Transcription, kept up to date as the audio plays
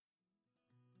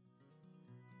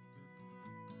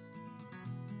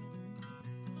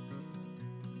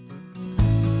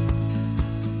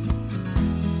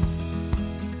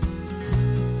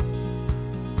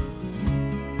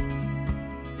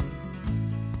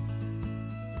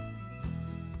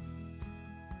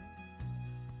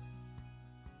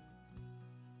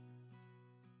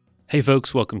Hey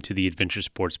folks, welcome to the Adventure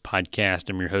Sports Podcast.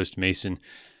 I'm your host, Mason.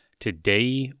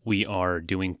 Today we are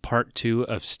doing part 2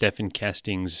 of Stephen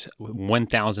Kesting's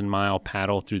 1,000-mile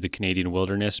paddle through the Canadian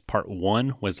wilderness. Part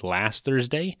 1 was last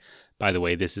Thursday. By the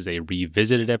way, this is a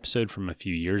revisited episode from a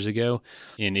few years ago.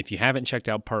 And if you haven't checked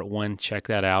out part 1, check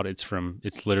that out. It's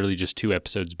literally just 2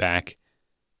 episodes back.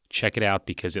 Check it out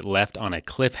because it left on a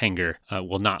cliffhanger.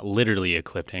 Well, not literally a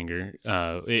cliffhanger.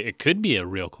 It could be a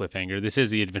real cliffhanger. This is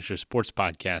the Adventure Sports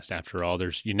Podcast, after all.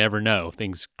 You never know.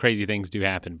 Crazy things do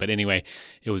happen. But anyway,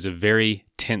 it was a very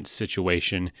tense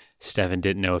situation. Stephen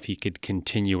didn't know if he could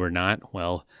continue or not.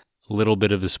 Well, a little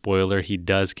bit of a spoiler. He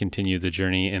does continue the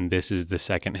journey, and this is the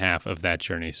second half of that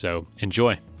journey. So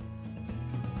enjoy.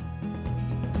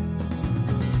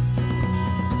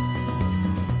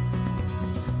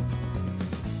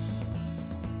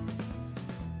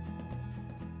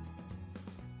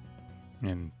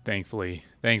 And thankfully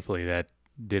that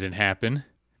didn't happen.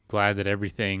 Glad that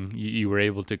everything, you were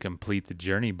able to complete the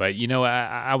journey. But,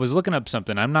 I was looking up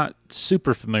something. I'm not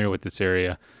super familiar with this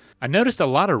area. I noticed a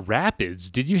lot of rapids.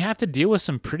 Did you have to deal with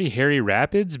some pretty hairy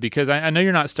rapids? Because I know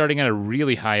you're not starting at a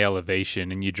really high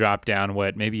elevation and you drop down,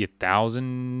 maybe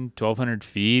 1,000, 1,200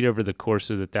 feet over the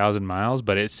course of the 1,000 miles.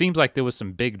 But it seems like there was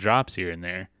some big drops here and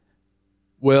there.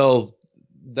 Well,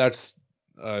 that's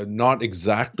not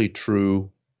exactly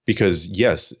true. Because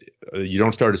yes, you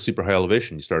don't start at super high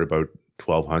elevation. You start about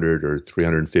 1,200 or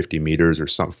 350 meters or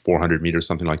 400 meters,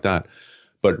 something like that.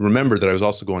 But remember that I was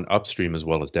also going upstream as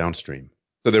well as downstream.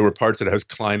 So there were parts that I was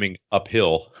climbing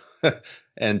uphill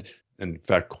and in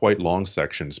fact, quite long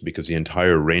sections because the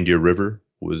entire Reindeer River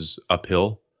was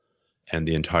uphill and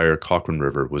the entire Cochrane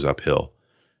River was uphill.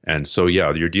 And so,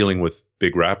 yeah, you're dealing with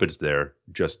big rapids there,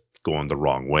 just going the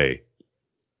wrong way.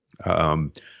 The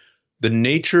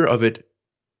nature of it,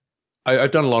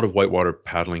 I've done a lot of whitewater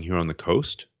paddling here on the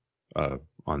coast,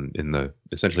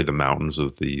 essentially the mountains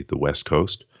of the West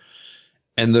Coast.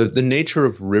 And the nature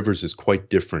of rivers is quite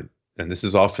different. And this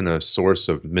is often a source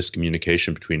of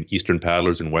miscommunication between Eastern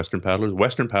paddlers and Western paddlers.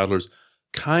 Western paddlers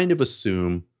kind of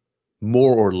assume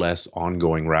more or less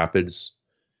ongoing rapids.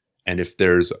 And if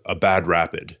there's a bad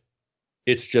rapid,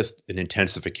 it's just an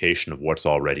intensification of what's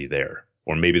already there.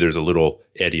 Or maybe there's a little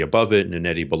eddy above it and an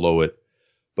eddy below it.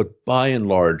 But by and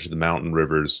large, the mountain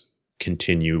rivers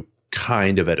continue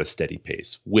kind of at a steady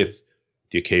pace with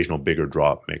the occasional bigger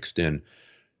drop mixed in.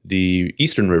 The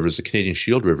eastern rivers, the Canadian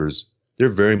Shield rivers, they're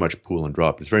very much pool and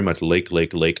drop. It's very much lake,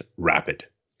 rapid.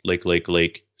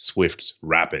 Lake, swifts,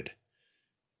 rapid.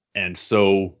 And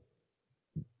so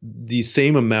the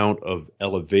same amount of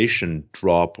elevation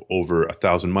drop over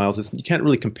 1,000 miles, you can't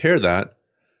really compare that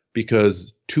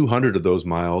because 800 of those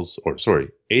miles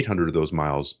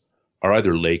are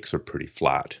either lakes or pretty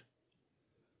flat.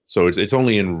 So it's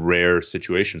only in rare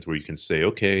situations where you can say,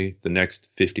 okay, the next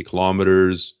 50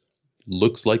 kilometers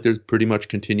looks like there's pretty much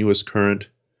continuous current,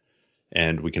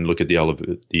 and we can look at the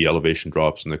elevation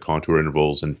drops and the contour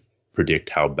intervals and predict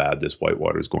how bad this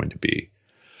whitewater is going to be.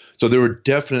 So there were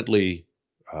definitely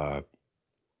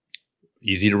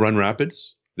easy to run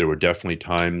rapids. There were definitely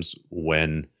times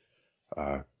when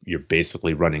you're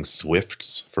basically running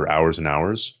swifts for hours and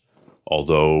hours,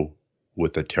 although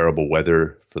with the terrible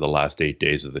weather for the last 8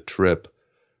 days of the trip,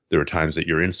 there are times that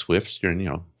you're in swifts, you're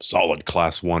in, solid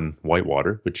class 1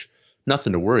 whitewater, which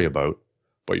nothing to worry about,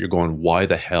 but you're going, why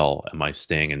the hell am I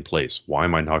staying in place? Why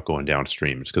am I not going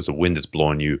downstream? It's because the wind is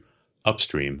blowing you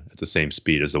upstream at the same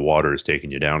speed as the water is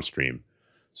taking you downstream.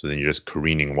 So then you're just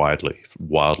careening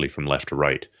wildly from left to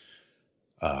right.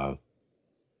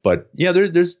 But yeah,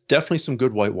 there's definitely some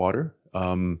good whitewater.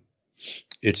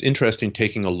 It's interesting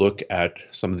taking a look at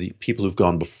some of the people who've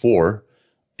gone before.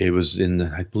 It was in,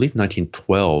 I believe,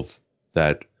 1912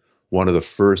 that one of the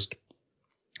first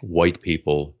white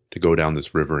people to go down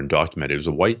this river and document it. It was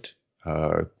a white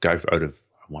guy out of,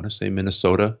 I want to say,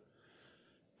 Minnesota,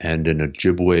 and an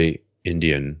Ojibwe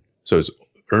Indian. So it's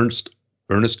Ernest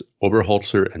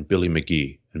Oberholzer and Billy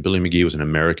McGee. And Billy McGee was an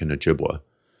American Ojibwa.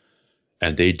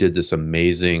 And they did this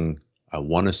amazing, I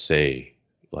want to say,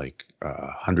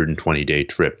 120-day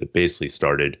trip that basically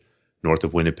started north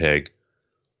of Winnipeg,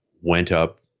 went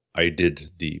up. I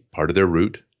did the part of their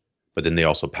route, but then they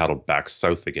also paddled back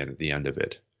south again at the end of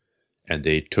it. And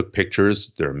they took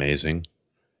pictures. They're amazing.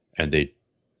 And they,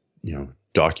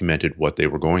 documented what they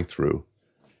were going through.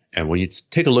 And when you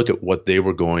take a look at what they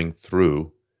were going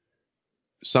through,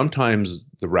 sometimes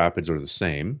the rapids are the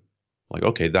same. Like,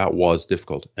 okay, that was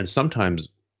difficult. And sometimes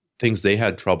things they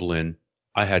had trouble in,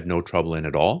 I had no trouble in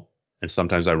at all. And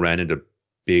sometimes I ran into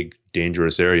big,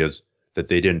 dangerous areas that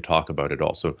they didn't talk about at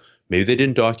all. So maybe they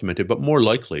didn't document it, but more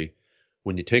likely,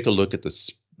 when you take a look at the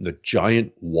the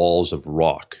giant walls of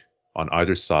rock on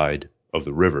either side of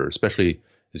the river, especially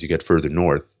as you get further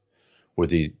north, where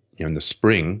in the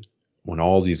spring, when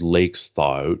all these lakes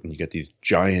thaw out and you get these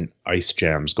giant ice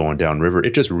jams going downriver,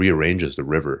 it just rearranges the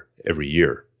river every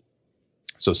year.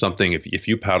 So something, if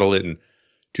you paddle it in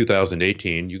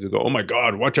 2018, you could go, oh my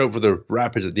God, watch out for the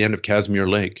rapids at the end of Casimir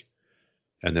Lake.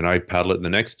 And then I paddle it the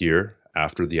next year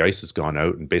after the ice has gone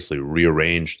out and basically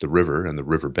rearranged the river and the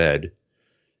riverbed.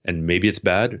 And maybe it's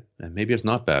bad and maybe it's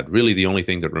not bad. Really, the only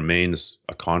thing that remains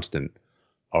a constant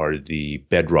are the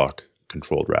bedrock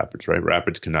controlled rapids, right?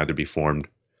 Rapids can either be formed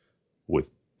with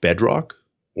bedrock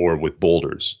or with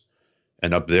boulders.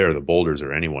 And up there, the boulders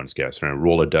are anyone's guess. Right?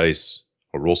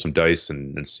 Roll some dice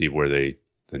and see where the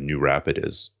new rapid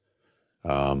is.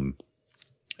 And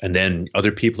then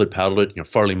other people had paddled it.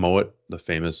 Farley Mowat, the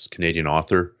famous Canadian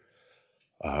author,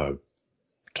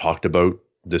 talked about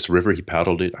this river. He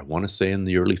paddled it, I want to say, in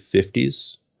the early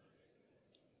 50s.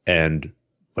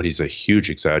 But he's a huge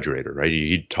exaggerator, right?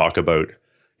 He'd talk about,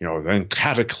 then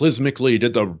cataclysmically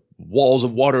did the walls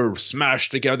of water smash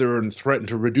together and threaten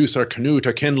to reduce our canoe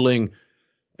to kindling.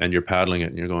 And you're paddling it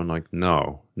and you're going like,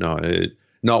 no,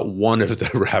 not one of the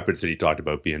rapids that he talked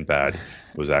about being bad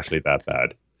was actually that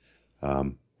bad,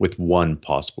 with one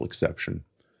possible exception.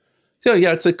 So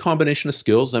yeah, it's a combination of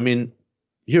skills. I mean,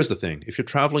 here's the thing. If you're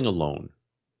traveling alone,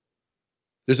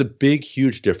 there's a big,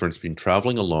 huge difference between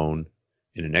traveling alone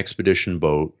in an expedition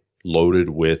boat loaded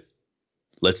with,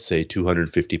 let's say,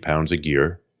 250 pounds of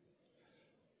gear,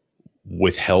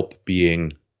 with help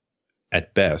being,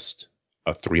 at best,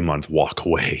 a 3-month walk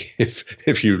away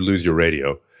if you lose your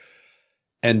radio,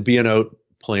 and being out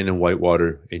playing in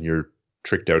whitewater in your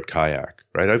tricked out kayak,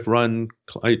 right?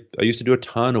 I used to do a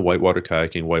ton of whitewater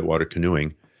kayaking, whitewater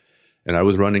canoeing, and I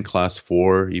was running class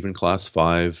 4, even class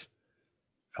 5.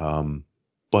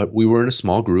 But we were in a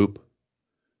small group.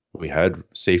 We had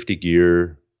safety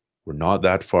gear. We're not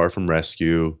that far from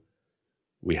rescue.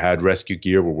 We had rescue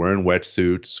gear. We're wearing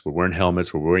wetsuits. We're wearing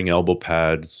helmets. We're wearing elbow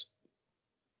pads.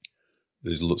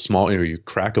 There's small, you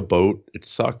crack a boat. It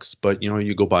sucks, but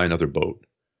you go buy another boat.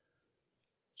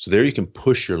 So there you can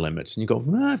push your limits and you go,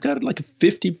 I've got like a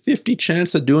 50-50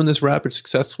 chance of doing this rapid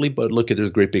successfully, but look, there's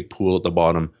a great big pool at the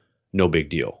bottom. No big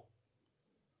deal.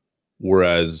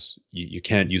 Whereas you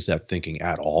can't use that thinking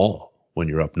at all when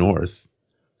you're up north,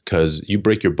 because you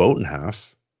break your boat in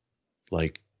half,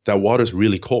 like that water's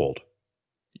really cold.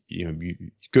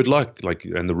 Good luck.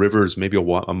 And the river is maybe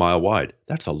a mile wide.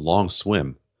 That's a long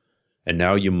swim. And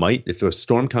now you might, if a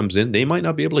storm comes in, they might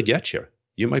not be able to get you.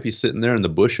 You might be sitting there in the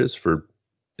bushes for,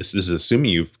 this is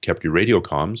assuming you've kept your radio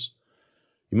comms.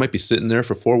 You might be sitting there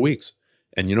for 4 weeks.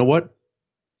 And you know what?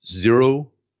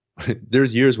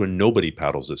 There's years when nobody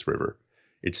paddles this river.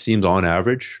 It seems on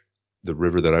average, the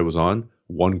river that I was on,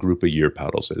 one group a year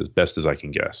paddles it, as best as I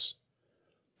can guess.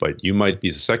 But you might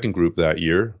be the second group that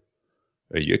year.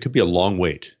 It could be a long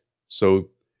wait. So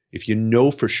if you know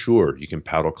for sure you can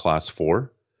paddle class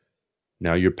 4,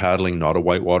 now you're paddling not a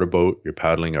whitewater boat, you're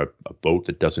paddling a boat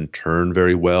that doesn't turn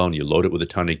very well, and you load it with a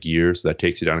ton of gear, so that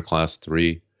takes you down to class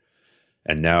 3.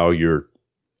 And now you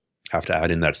have to add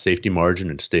in that safety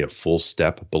margin and stay a full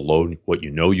step below what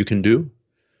you can do.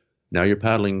 Now you're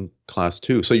paddling class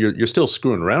 2. So you're still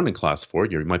screwing around in class 4.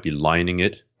 You might be lining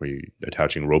it, or you're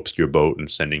attaching ropes to your boat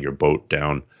and sending your boat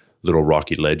down little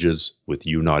rocky ledges with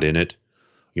you not in it.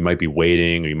 You might be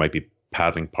waiting, or you might be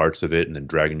paddling parts of it and then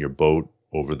dragging your boat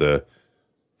over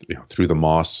through the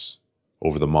moss,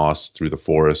 through the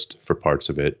forest for parts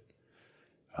of it.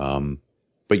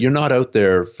 But you're not out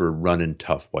there for running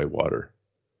tough whitewater.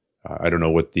 I don't know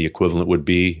what the equivalent would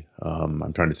be.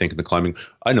 I'm trying to think of the climbing.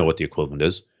 I know what the equivalent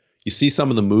is. You see some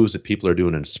of the moves that people are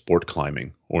doing in sport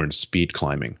climbing or in speed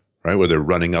climbing, right? Where they're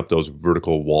running up those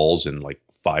vertical walls in like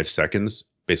 5 seconds,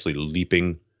 basically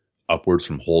leaping upwards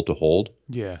from hold to hold.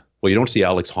 Yeah. Well, you don't see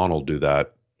Alex Honnold do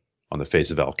that on the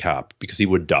face of El Cap because he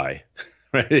would die.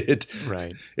 Right.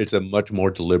 Right. It's a much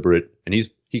more deliberate, and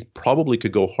he probably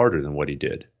could go harder than what he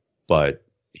did, but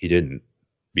he didn't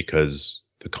because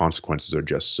the consequences are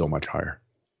just so much higher.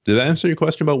 Did that answer your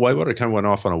question about whitewater? I kind of went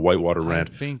off on a whitewater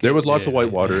rant. There was lots of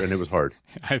whitewater, and it was hard.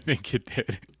 I think it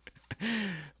did.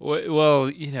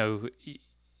 Well,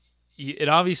 it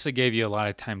obviously gave you a lot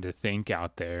of time to think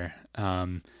out there.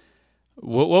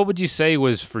 What would you say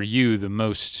was for you the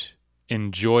most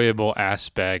enjoyable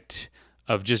aspect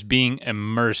of just being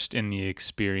immersed in the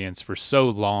experience for so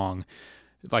long?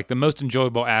 Like the most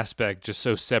enjoyable aspect, just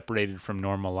so separated from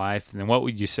normal life. And then what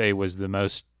would you say was the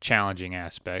most challenging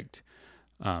aspect,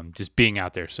 just being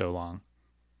out there so long?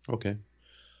 Okay.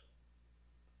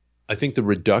 I think the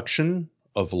reduction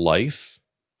of life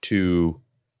to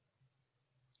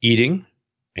eating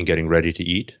and getting ready to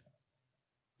eat,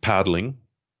 paddling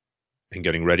and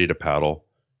getting ready to paddle,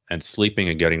 and sleeping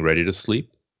and getting ready to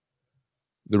sleep.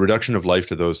 The reduction of life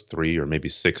to those 3 or maybe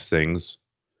 6 things,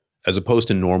 as opposed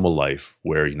to normal life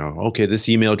where, okay, this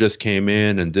email just came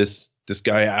in and this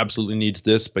guy absolutely needs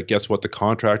this, but guess what? The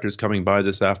contractor is coming by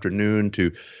this afternoon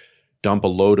to dump a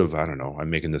load of, I don't know, I'm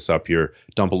making this up here,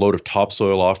 dump a load of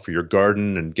topsoil off for your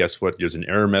garden. And guess what? There's an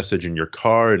error message in your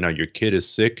car. And now your kid is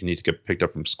sick and needs to get picked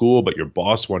up from school, but your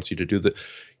boss wants you to do that.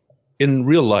 In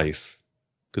real life,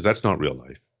 because that's not real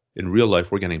life. In real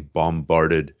life, we're getting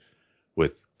bombarded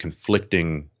with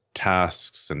conflicting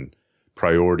tasks and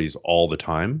priorities all the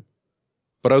time.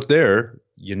 But out there,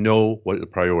 you know what the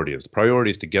priority is. The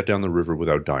priority is to get down the river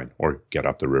without dying, or get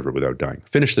up the river without dying.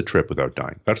 Finish the trip without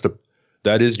dying.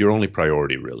 That is your only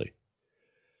priority, really.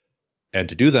 And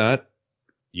to do that,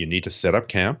 you need to set up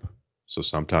camp. So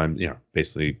sometimes,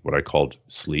 basically what I called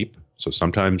sleep. So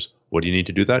sometimes, what do you need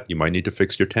to do that? You might need to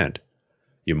fix your tent.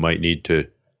 You might need to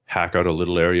hack out a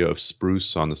little area of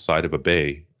spruce on the side of a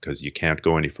bay because you can't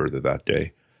go any further that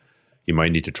day. You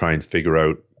might need to try and figure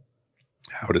out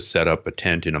how to set up a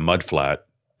tent in a mud flat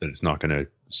that it's not going to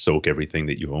soak everything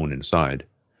that you own inside.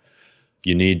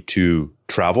 You need to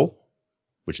travel,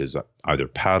 which is either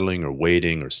paddling or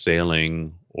wading or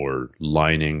sailing or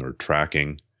lining or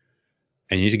tracking.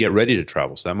 And you need to get ready to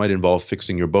travel. So that might involve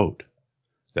fixing your boat.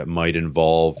 That might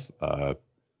involve,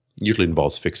 usually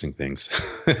involves fixing things.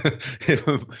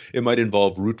 It might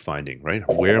involve route finding, right?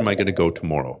 Where am I going to go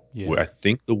tomorrow? Yeah. Where I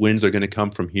think the winds are going to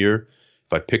come from here.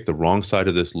 If I pick the wrong side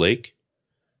of this lake,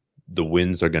 the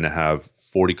winds are going to have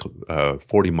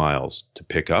 40 miles to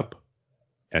pick up.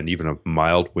 And even a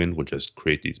mild wind will just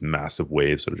create these massive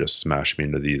waves that will just smash me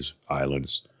into these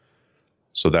islands.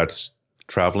 So that's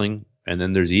traveling. And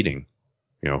then there's eating.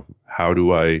 How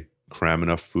do I cram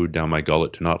enough food down my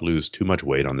gullet to not lose too much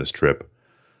weight on this trip?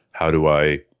 How do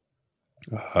I,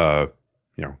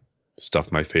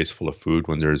 stuff my face full of food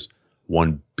when there's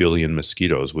 1 billion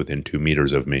mosquitoes within 2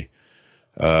 meters of me?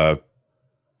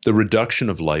 The reduction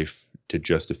of life to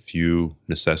just a few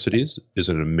necessities is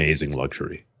an amazing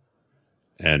luxury.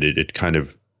 And it kind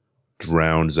of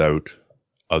drowns out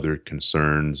other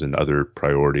concerns and other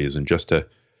priorities. And just to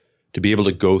be able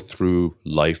to go through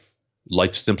life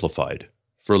simplified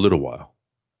for a little while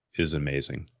is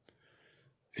amazing.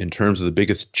 In terms of the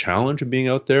biggest challenge of being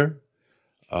out there,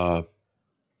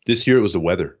 this year it was the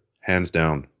weather, hands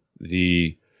down.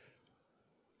 The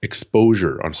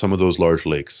exposure on some of those large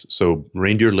lakes. So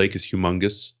Reindeer Lake is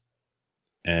humongous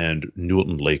and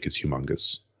Newton Lake is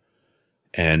humongous.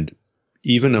 And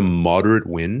even a moderate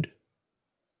wind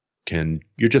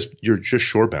you're just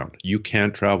shorebound. You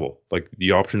can't travel. Like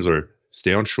the options are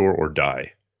stay on shore or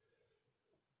die.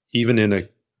 Even in a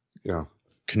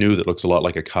canoe that looks a lot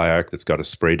like a kayak that's got a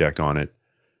spray deck on it,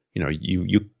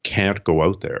 you can't go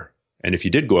out there. And if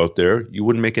you did go out there, you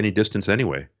wouldn't make any distance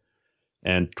anyway.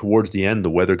 And towards the end, the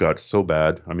weather got so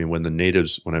bad. I mean, when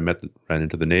I ran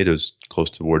into the natives close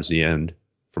towards the end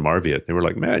from Arviat, they were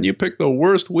like, "Man, you picked the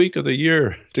worst week of the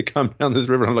year to come down this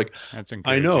river." I'm like, "That's I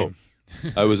encouraging." know.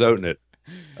 I was out in it.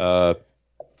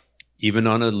 Even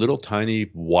on a little tiny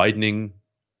widening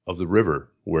of the river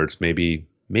where it's maybe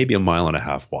a mile and a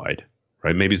half wide,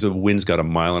 right? Maybe the wind's got a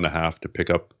mile and a half to pick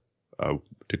up,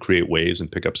 to create waves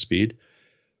and pick up speed.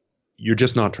 You're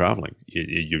just not traveling.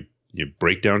 You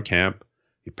break down camp,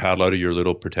 you paddle out of your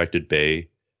little protected bay,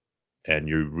 and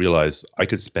you realize I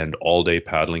could spend all day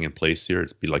paddling in place here.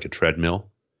 It'd be like a treadmill.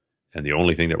 And the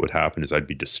only thing that would happen is I'd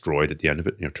be destroyed at the end of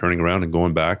it, turning around and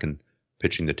going back and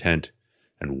pitching the tent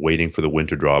and waiting for the wind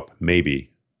to drop,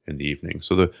 maybe in the evening.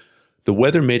 So the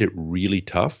weather made it really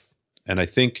tough. And I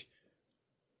think,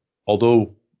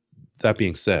 although that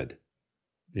being said,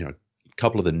 a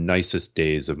couple of the nicest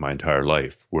days of my entire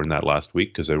life were in that last week,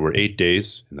 because there were 8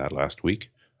 days in that last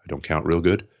week. I don't count real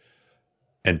good.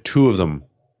 And 2 of them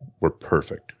were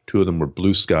perfect. 2 of them were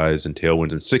blue skies and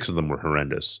tailwind, and 6 of them were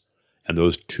horrendous. And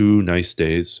those 2 nice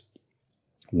days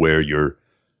where you're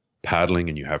paddling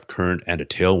and you have current and a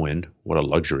tailwind, what a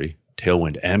luxury,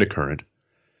 tailwind and a current,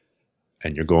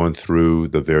 and you're going through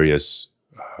the various,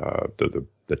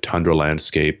 the tundra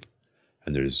landscape,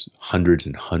 and there's hundreds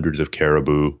and hundreds of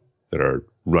caribou that are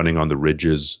running on the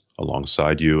ridges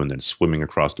alongside you and then swimming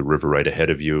across the river right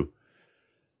ahead of you,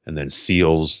 and then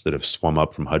seals that have swum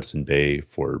up from Hudson Bay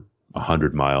for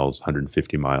 100 miles,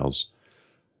 150 miles.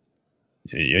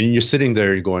 And you're sitting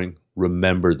there, you're going,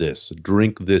 remember this,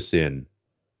 drink this in,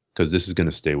 because this is going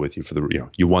to stay with you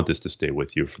you want this to stay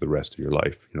with you for the rest of your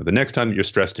life. The next time you're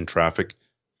stressed in traffic,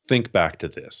 think back to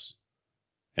this.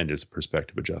 And it's a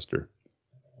perspective adjuster.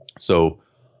 So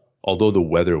although the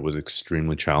weather was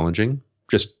extremely challenging,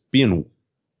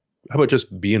 how about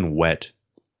just being wet,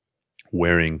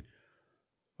 wearing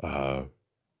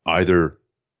either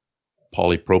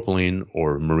polypropylene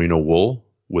or merino wool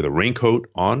with a raincoat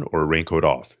on or a raincoat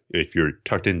off. If you're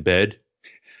tucked in bed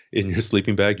in your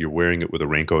sleeping bag, you're wearing it with a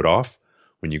raincoat off.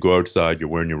 When you go outside, you're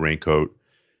wearing your raincoat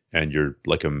and you're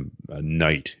like a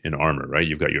knight in armor, right?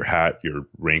 You've got your hat, your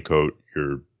raincoat,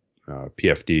 your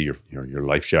PFD, your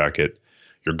life jacket,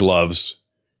 your gloves,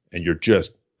 and you're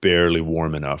just barely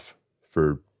warm enough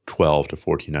for 12 to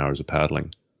 14 hours of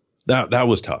paddling. That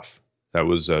was tough. That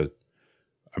was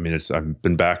I've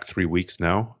been back 3 weeks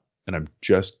now, and I'm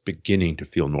just beginning to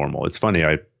feel normal. It's funny,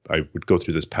 I would go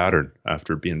through this pattern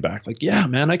after being back, like, yeah,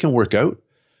 man, I can work out.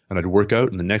 And I'd work out,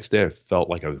 and the next day I felt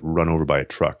like I was run over by a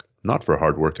truck, not for a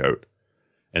hard workout.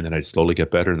 And then I'd slowly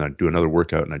get better, and I'd do another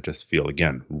workout, and I'd just feel,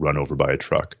 again, run over by a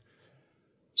truck.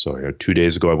 So 2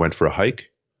 days ago, I went for a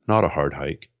hike, not a hard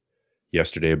hike.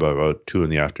 Yesterday, about 2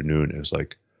 p.m, it was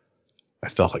like, I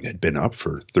felt like I'd been up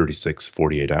for 36,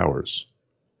 48 hours.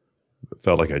 It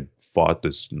felt like I'd fought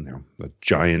this, a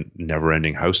giant,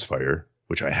 never-ending house fire,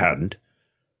 which I hadn't.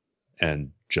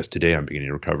 And just today, I'm beginning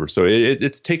to recover. So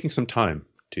it's taking some time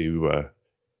to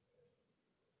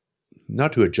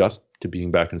not to adjust to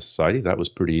being back in society. That was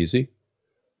pretty easy.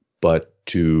 But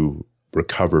to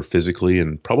recover physically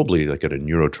and probably like at a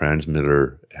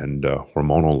neurotransmitter and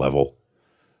hormonal level,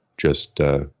 just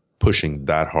pushing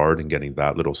that hard and getting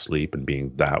that little sleep and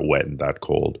being that wet and that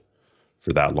cold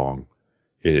for that long,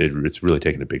 it's really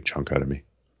taken a big chunk out of me.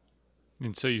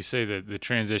 And so you say that the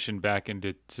transition back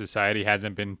into society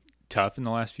hasn't been tough in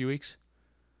the last few weeks?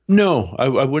 No, I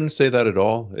wouldn't say that at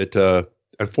all.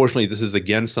 Unfortunately, this is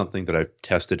again something that I've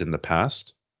tested in the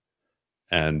past.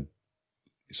 And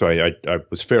so I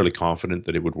was fairly confident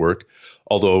that it would work.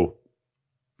 Although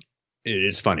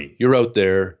it's funny, you're out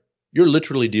there, you're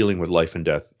literally dealing with life and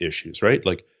death issues, right?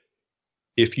 Like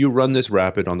if you run this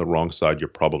rapid on the wrong side, you're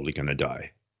probably going to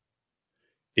die.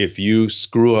 If you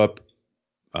screw up,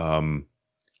 on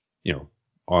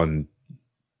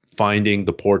finding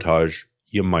the portage,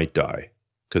 you might die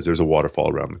because there's a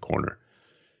waterfall around the corner.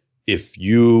 If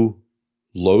you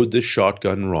load this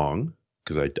shotgun wrong,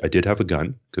 because I did have a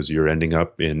gun, because you're ending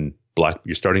up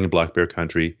you're starting in black bear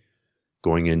country,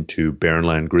 going into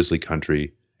barrenland grizzly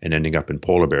country, and ending up in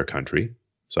polar bear country.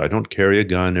 So I don't carry a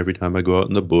gun every time I go out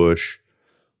in the bush,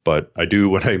 but I do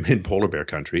when I'm in polar bear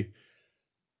country.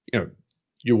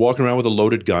 You're walking around with a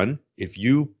loaded gun. If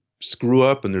you screw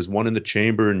up and there's one in the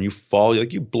chamber and you fall,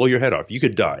 like you blow your head off, you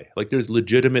could die. Like there's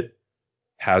legitimate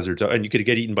hazards, and you could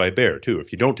get eaten by a bear too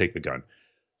if you don't take the gun.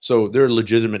 So there are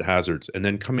legitimate hazards. And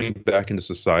then coming back into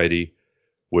society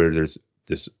where there's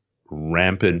this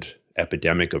rampant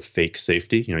epidemic of fake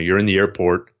safety. You're in the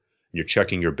airport and you're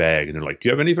checking your bag and they're like, do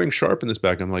you have anything sharp in this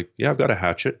bag? I'm like, yeah, I've got a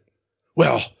hatchet.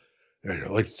 Well,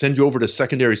 like send you over to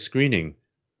secondary screening.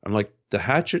 I'm like, the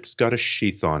hatchet's got a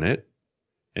sheath on it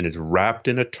and it's wrapped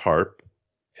in a tarp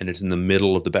and it's in the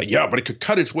middle of the bag. Yeah, but it could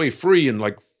cut its way free and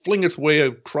like fling its way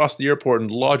across the airport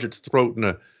and lodge itself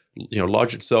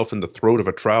in the throat of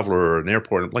a traveler or an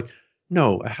airport. I'm like,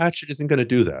 no, a hatchet isn't going to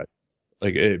do that.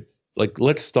 Like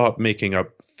let's stop making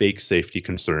up fake safety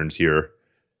concerns here.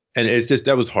 And it's just,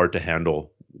 that was hard to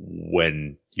handle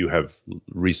when you have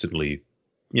recently,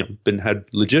 had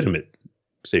legitimate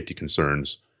safety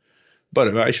concerns.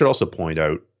 But I should also point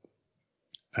out,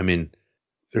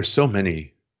 there's so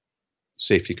many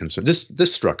safety concerns.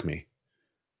 This struck me.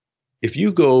 If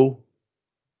you go,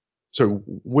 so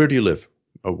where do you live?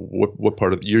 What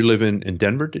part of you live in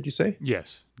Denver? Did you say?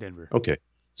 Yes, Denver. Okay,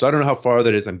 so I don't know how far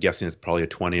that is. I'm guessing it's probably a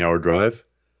 20-hour drive.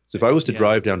 So if I was to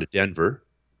drive down to Denver,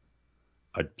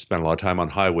 I'd spend a lot of time on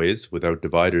highways without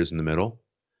dividers in the middle,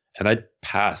 and I'd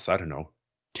pass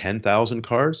 10,000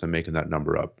 cars. I'm making that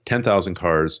number up. 10,000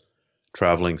 cars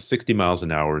traveling 60 miles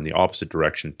an hour in the opposite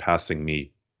direction, passing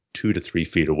me 2 to 3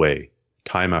 feet away,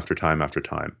 time after time after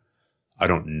time. I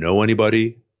don't know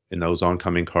anybody in those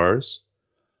oncoming cars.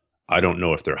 I don't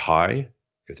know if they're high,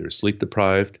 if they're sleep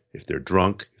deprived, if they're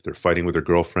drunk, if they're fighting with their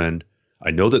girlfriend.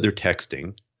 I know that they're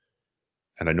texting,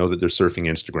 and I know that they're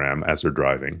surfing Instagram as they're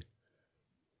driving.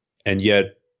 And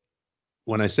yet,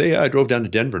 when I say I drove down to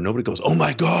Denver, nobody goes, oh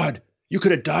my God, you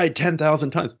could have died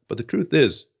 10,000 times. But the truth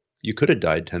is, you could have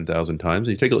died 10,000 times.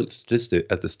 And you take a look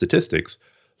at the statistics.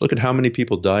 Look at how many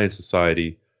people die in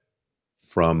society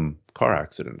from car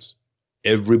accidents.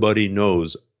 Everybody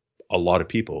knows a lot of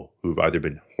people who've either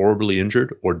been horribly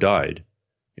injured or died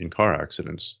in car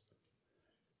accidents.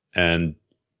 And,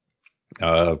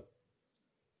 I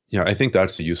think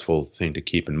that's a useful thing to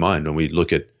keep in mind when we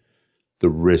look at the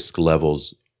risk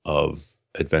levels of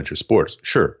adventure sports.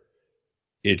 Sure,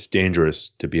 it's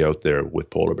dangerous to be out there with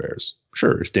polar bears.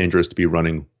 Sure, it's dangerous to be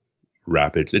running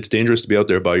rapids. It's dangerous to be out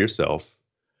there by yourself.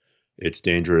 It's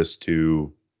dangerous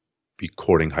to be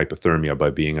courting hypothermia by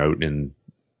being out in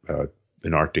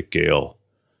an Arctic gale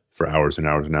for hours and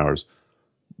hours and hours.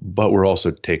 But we're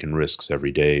also taking risks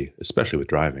every day, especially with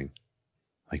driving.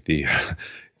 Like the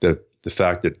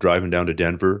fact that driving down to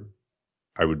Denver,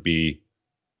 I would be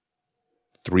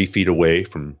 3 feet away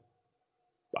from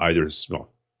either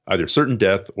certain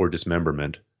death or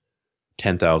dismemberment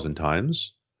 10,000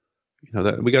 times.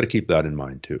 That we got to keep that in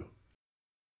mind too.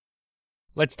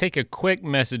 Let's take a quick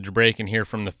message break and hear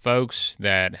from the folks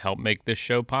that help make this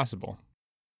show possible.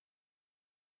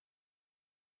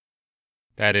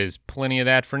 That is plenty of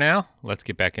that for now. Let's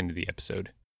get back into the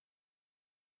episode.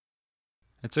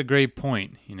 That's a great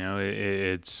point.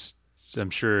 It's I'm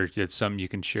sure it's something you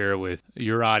can share with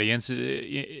your audience.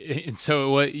 And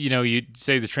so you'd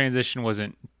say the transition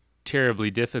wasn't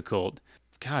terribly difficult.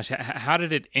 Gosh, how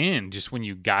did it end? Just when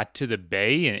you got to the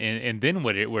bay, and then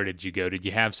where did you go? Did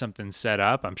you have something set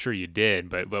up? I'm sure you did,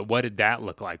 but what did that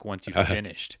look like once you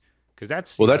finished? Because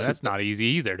that's not easy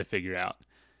either to figure out.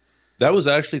 That was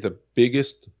actually the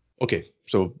biggest. Okay,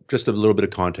 so just a little bit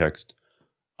of context.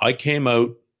 I came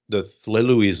out. The Thle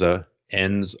Louisa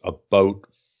ends about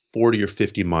 40 or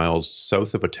 50 miles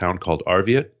south of a town called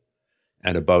Arviat,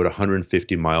 and about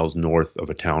 150 miles north of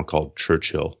a town called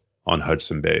Churchill on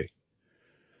Hudson Bay.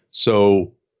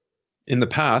 So in the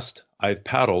past, I've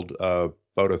paddled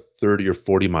about a 30 or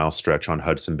 40 mile stretch on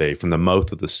Hudson Bay from the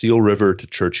mouth of the Seal River to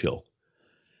Churchill.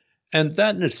 And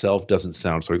that in itself doesn't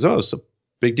sound so, it's a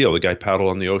big deal. The guy paddled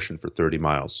on the ocean for 30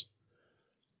 miles.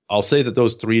 I'll say that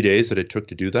those 3 days that it took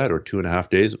to do that, or 2.5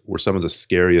 days, were some of the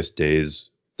scariest days.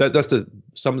 That's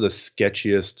some of the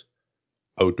sketchiest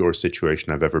outdoor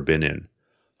situation I've ever been in.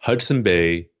 Hudson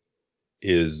Bay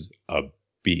is a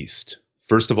beast.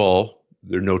 First of all,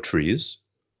 there are no trees,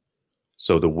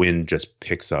 so the wind just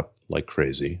picks up like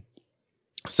crazy.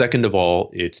 Second of all,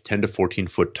 it's 10 to 14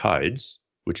 foot tides,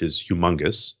 which is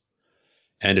humongous,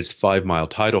 and it's 5 mile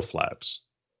tidal flaps.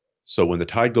 So when the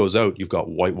tide goes out, you've got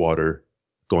whitewater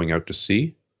going out to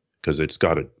sea, because it's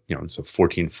got it's a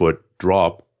 14-foot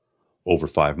drop over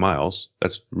 5 miles.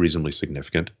 That's reasonably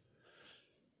significant.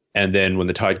 And then when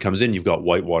the tide comes in, you've got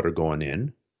whitewater going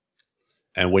in.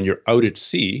 And when you're out at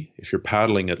sea, if you're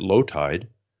paddling at low tide,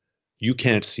 you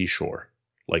can't see shore.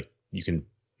 Like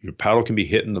your paddle can be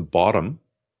hitting the bottom,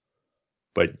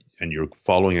 and you're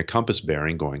following a compass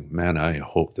bearing going, man, I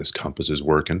hope this compass is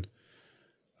working.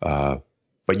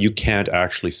 But you can't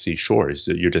actually see shore.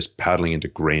 You're just paddling into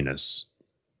grayness.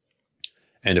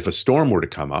 And if a storm were to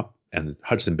come up, and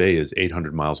Hudson Bay is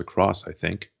 800 miles across, I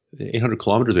think, 800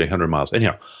 kilometers or 800 miles.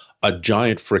 Anyhow, a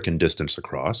giant frickin' distance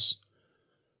across.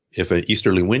 If an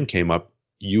easterly wind came up,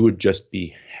 you would just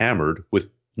be hammered with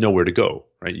nowhere to go,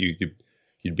 right?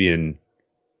 You'd be in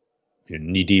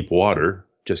knee-deep water,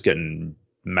 just getting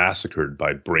massacred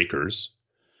by breakers.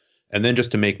 And then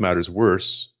just to make matters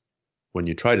worse, when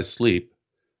you try to sleep,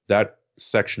 that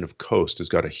section of coast has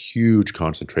got a huge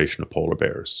concentration of polar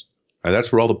bears. And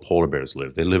that's where all the polar bears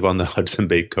live. They live on the Hudson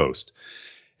Bay coast.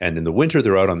 And in the winter,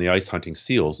 they're out on the ice hunting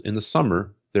seals. In the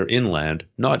summer, they're inland,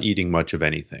 not eating much of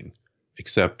anything,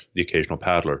 except the occasional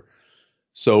paddler.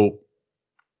 So,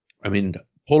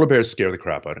 polar bears scare the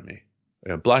crap out of me.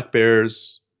 Black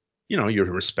bears, you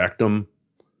respect them.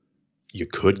 You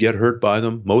could get hurt by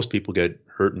them. Most people get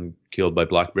hurt and killed by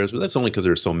black bears, but that's only because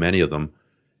there's so many of them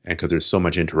and because there's so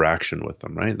much interaction with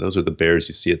them, right? Those are the bears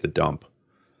you see at the dump.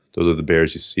 Those are the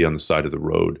bears you see on the side of the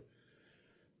road.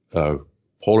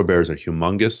 Polar bears are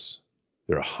humongous.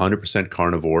 They're 100%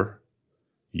 carnivore.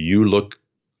 You look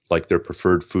like their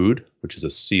preferred food, which is a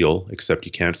seal, except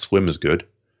you can't swim as good.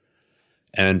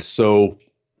 And so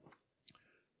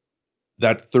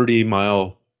that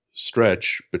 30-mile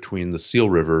stretch between the Seal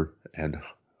River and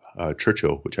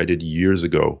Churchill, which I did years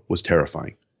ago, was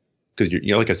terrifying. Because,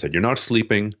 like I said, you're not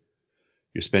sleeping.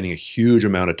 You're spending a huge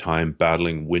amount of time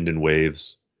battling wind and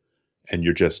waves. And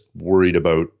you're just worried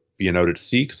about being out at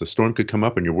sea because a storm could come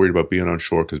up, and you're worried about being on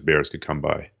shore because bears could come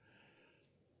by.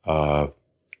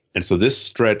 And so this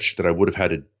stretch that I would have had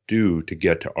to do to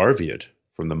get to Arviat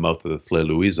from the mouth of the Thle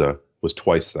Louisa was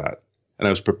twice that. And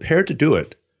I was prepared to do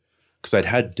it because I'd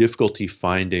had difficulty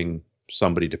finding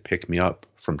somebody to pick me up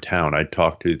from town. I'd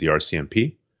talked to the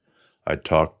RCMP. I'd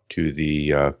talked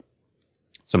to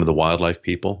some of the wildlife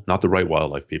people, not the right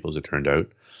wildlife people, as it turned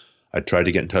out. I tried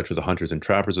to get in touch with the Hunters and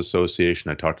Trappers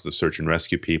Association. I talked to the search and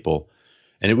rescue people.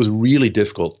 And it was really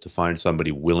difficult to find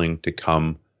somebody willing to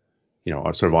come,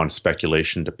 sort of on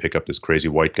speculation to pick up this crazy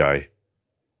white guy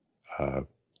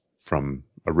from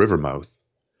a river mouth.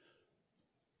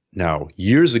 Now,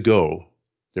 years ago,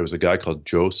 there was a guy called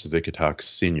Joe Savickatok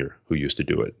Sr. who used to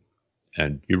do it.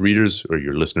 And your readers or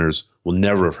your listeners will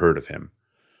never have heard of him.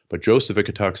 But Joe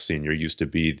Savickatok Sr. used to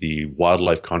be the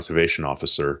wildlife conservation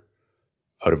officer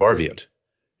out of Arviat.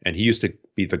 And he used to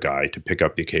be the guy to pick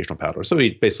up the occasional paddler. So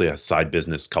he basically had a side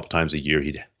business. A couple times a year,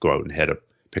 he'd go out and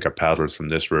pick up paddlers from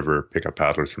this river, pick up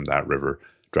paddlers from that river,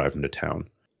 drive them to town.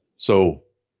 So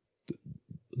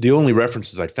the only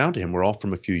references I found to him were all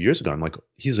from a few years ago. I'm like,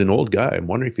 he's an old guy. I'm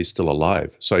wondering if he's still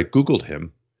alive. So I Googled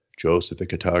him, Joe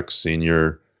Savickatok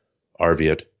Sr.,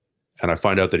 Arviat, and I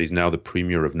find out that he's now the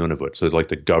premier of Nunavut. So he's like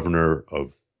the governor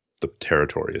of the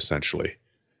territory, essentially.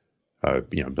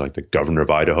 Like the governor of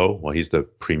Idaho. Well, he's the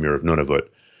premier of Nunavut.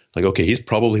 Like, okay, he's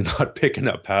probably not picking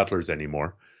up paddlers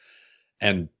anymore.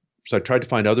 And so I tried to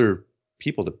find other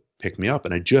people to pick me up,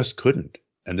 and I just couldn't.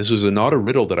 And this was not a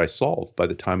riddle that I solved by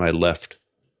the time I left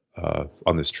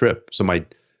on this trip. So I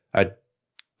had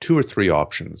 2 or 3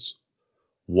 options.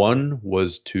 One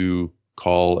was to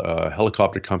call a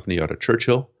helicopter company out of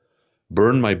Churchill,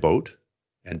 burn my boat,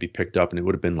 and be picked up, and it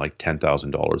would have been like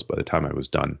 $10,000 by the time I was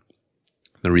done.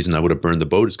 The reason I would have burned the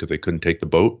boat is because they couldn't take the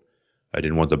boat. I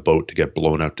didn't want the boat to get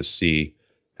blown out to sea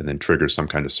and then trigger some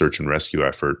kind of search and rescue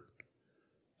effort.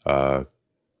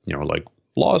 Like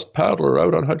lost paddler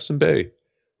out on Hudson Bay,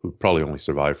 who probably only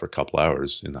survived for a couple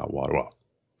hours in that water. Well,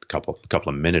 a couple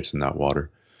of minutes in that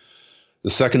water. The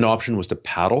second option was to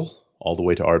paddle all the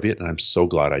way to Arviat, and I'm so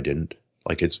glad I didn't.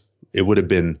 Like it would have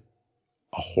been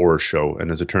a horror show.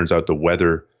 And as it turns out, the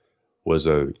weather was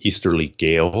a easterly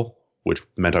gale, which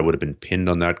meant I would have been pinned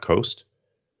on that coast,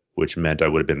 which meant I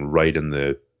would have been right in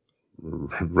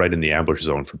the ambush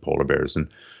zone for polar bears. And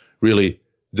really,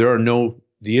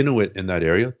 the Inuit in that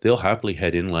area, they'll happily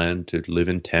head inland to live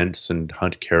in tents and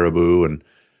hunt caribou, and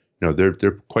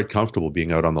they're quite comfortable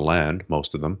being out on the land,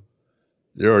 most of them.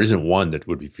 There isn't one that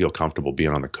would feel comfortable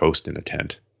being on the coast in a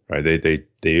tent, right?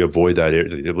 They avoid that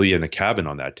area. They'll be in a cabin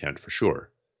on that tent for sure.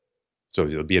 So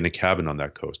they'll be in a cabin on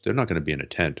that coast. They're not going to be in a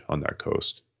tent on that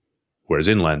coast. Whereas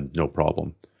inland, no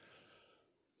problem.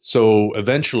 So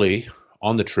eventually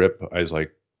on the trip, I was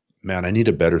like, man, I need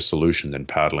a better solution than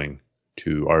paddling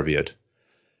to Arviat.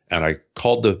 And I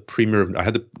called the premier. I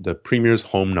had the premier's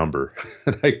home number.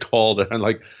 And I called, and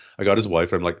I got his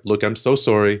wife. I'm like, look, I'm so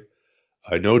sorry.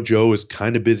 I know Joe is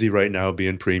kind of busy right now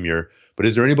being premier, but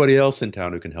is there anybody else in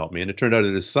town who can help me? And it turned out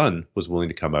that his son was willing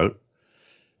to come out.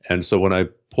 And so when I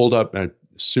pulled up,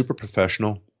 super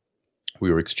professional,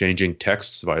 we were exchanging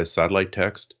texts via satellite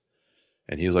text.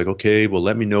 And he was like, okay, well,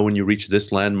 let me know when you reach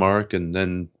this landmark, and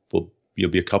then you'll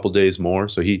be a couple days more.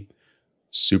 So he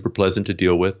super pleasant to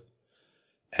deal with.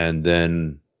 And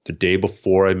then the day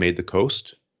before I made the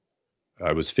coast,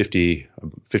 I was 50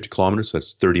 kilometers. So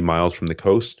that's 30 miles from the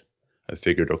coast. I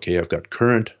figured, okay, I've got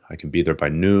current. I can be there by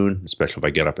noon, especially if I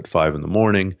get up at 5 in the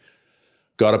morning.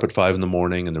 Got up at 5 in the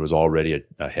morning, and there was already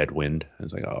a headwind. I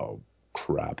was like, oh,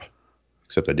 crap.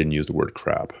 Except I didn't use the word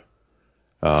crap.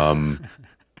 And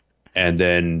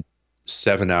then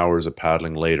 7 hours of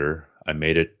paddling later, I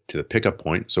made it to the pickup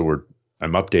point. So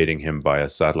I'm updating him via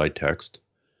satellite text.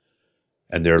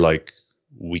 And they're like,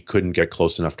 we couldn't get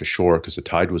close enough to shore because the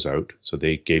tide was out. So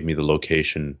they gave me the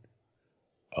location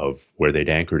of where they'd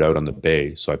anchored out on the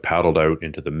bay. So I paddled out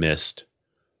into the mist.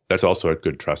 That's also a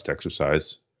good trust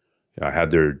exercise. I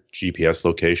had their GPS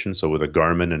location. So with a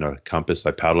Garmin and a compass,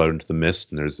 I paddled out into the mist,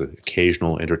 and there's an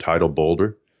occasional intertidal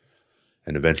boulder.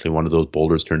 And eventually one of those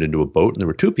boulders turned into a boat. And there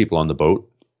were 2 people on the boat.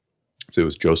 So it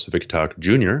was Joe Savickatok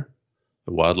Jr.,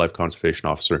 the wildlife conservation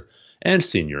officer, and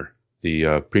Senior,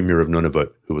 the premier of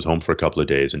Nunavut, who was home for a couple of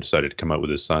days and decided to come out with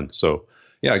his son. So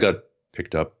yeah, I got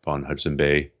picked up on Hudson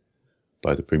Bay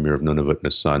by the premier of Nunavut and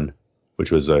his son, which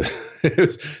was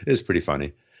it was pretty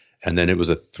funny. And then it was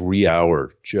a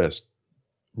 3-hour, just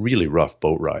really rough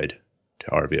boat ride to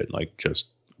Arviat, like just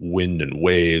wind and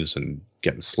waves and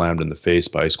getting slammed in the face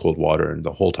by ice cold water. And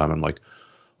the whole time I'm like,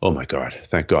 oh my God,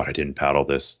 thank God I didn't paddle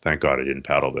this. Thank God I didn't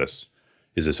paddle this.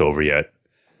 Is this over yet?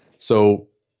 So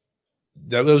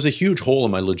that was a huge hole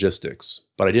in my logistics,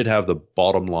 but I did have the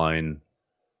bottom line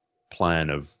plan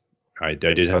of, I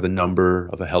did have the number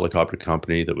of a helicopter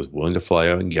company that was willing to fly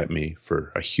out and get me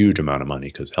for a huge amount of money,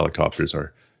 because helicopters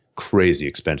are crazy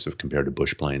expensive compared to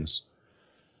bush planes.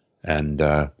 And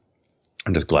I'm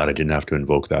just glad I didn't have to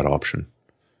invoke that option.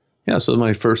 Yeah, so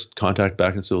my first contact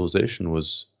back in civilization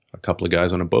was a couple of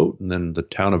guys on a boat, and then the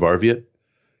town of Arviat.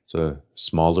 It's a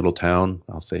small little town,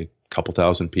 I'll say a couple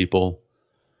thousand people.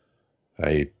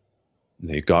 They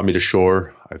got me to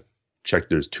shore. I checked,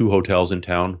 there's 2 hotels in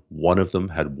town. One of them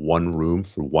had 1 room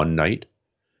for 1 night.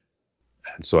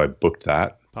 And so I booked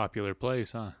that. Popular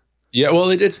place, huh? Yeah,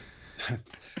 well, it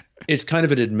It's kind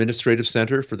of an administrative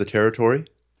center for the territory.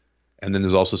 And then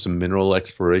there's also some mineral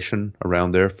exploration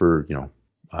around there for,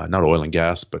 not oil and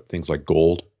gas, but things like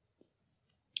gold.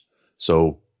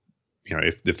 So,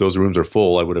 if those rooms are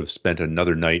full, I would have spent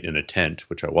another night in a tent,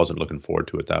 which I wasn't looking forward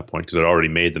to at that point because I'd already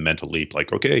made the mental leap.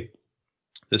 Like, okay,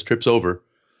 this trip's over.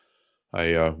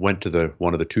 I went to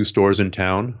one of the 2 stores in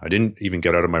town. I didn't even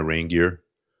get out of my rain gear.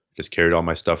 Just carried all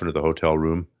my stuff into the hotel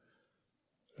room.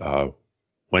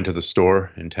 Went to the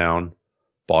store in town,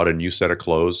 bought a new set of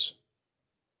clothes,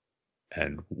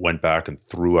 and went back and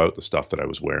threw out the stuff that I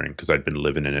was wearing because I'd been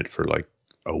living in it for like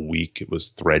a week. It was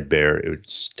threadbare. It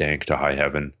stank to high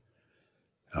heaven.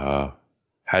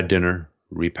 Had dinner,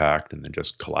 repacked, and then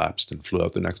just collapsed and flew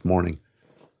out the next morning.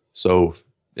 So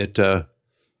it, I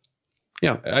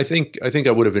think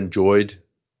I would have enjoyed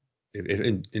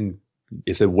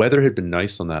if the weather had been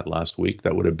nice on that last week.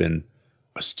 That would have been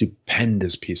a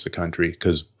stupendous piece of country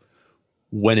because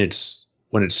when it's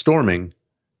storming,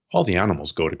 all the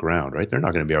animals go to ground, right? They're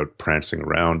not going to be out prancing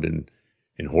around in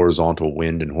horizontal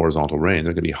wind and horizontal rain.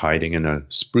 They're going to be hiding in a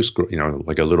spruce,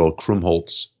 like a little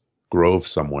Krumholtz grove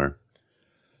somewhere.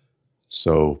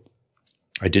 So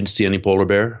I didn't see any polar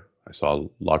bear. I saw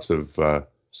lots of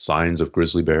signs of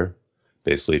grizzly bear.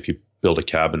 Basically, if you build a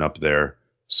cabin up there,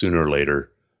 sooner or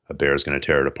later, a bear is going to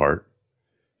tear it apart.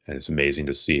 And it's amazing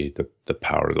to see the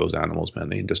power of those animals, man.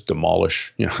 They can just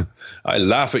demolish. I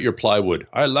laugh at your plywood.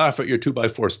 I laugh at your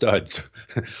 2x4 studs.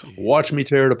 Watch me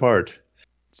tear it apart.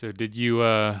 So did you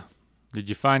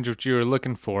find what you were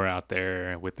looking for out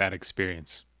there with that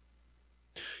experience?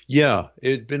 Yeah,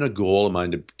 it'd been a goal of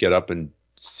mine to get up and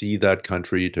see that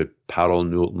country, to paddle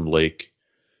Newton Lake,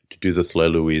 to do the Thle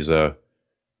Louisa.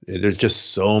 There's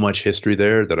just so much history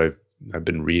there that I've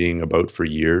been reading about for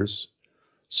years.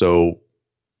 So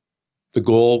the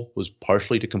goal was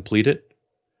partially to complete it,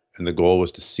 and the goal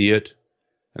was to see it,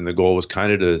 and the goal was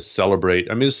kind of to celebrate.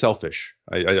 I mean, it's selfish.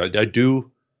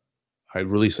 I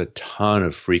release a ton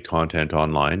of free content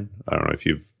online. I don't know if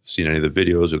you've seen any of the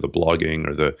videos or the blogging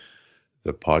or the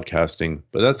podcasting,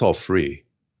 but that's all free.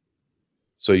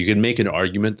 So you can make an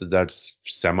argument that that's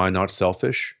semi not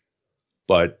selfish,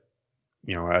 but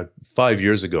 5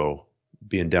 years ago,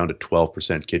 being down to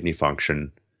 12% kidney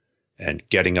function and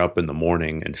getting up in the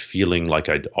morning and feeling like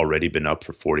I'd already been up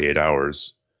for 48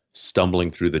 hours, stumbling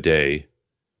through the day,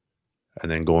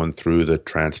 and then going through the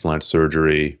transplant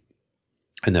surgery,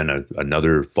 and then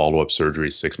another follow-up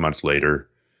surgery 6 months later,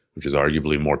 which is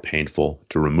arguably more painful,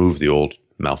 to remove the old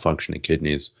malfunctioning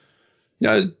kidneys.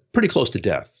 Pretty close to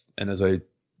death. And as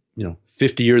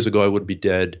 50 years ago, I would be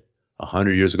dead.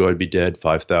 100 years ago, I'd be dead.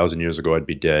 5,000 years ago, I'd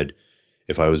be dead.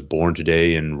 If I was born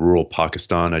today in rural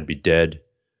Pakistan, I'd be dead.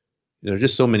 There are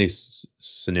just so many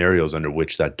scenarios under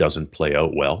which that doesn't play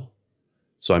out well.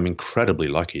 So I'm incredibly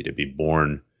lucky to be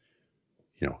born,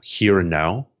 here and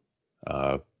now.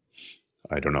 I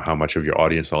don't know how much of your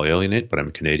audience I'll alienate, but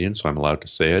I'm Canadian, so I'm allowed to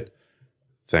say it.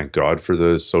 Thank God for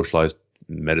the socialized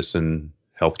medicine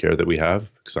healthcare that we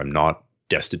have, because I'm not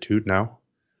destitute now.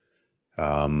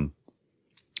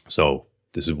 So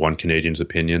this is one Canadian's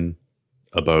opinion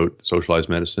about socialized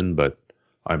medicine, but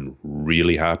I'm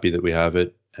really happy that we have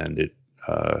it. And it,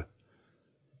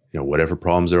 whatever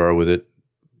problems there are with it,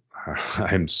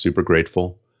 I'm super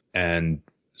grateful. And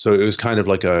so it was kind of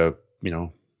like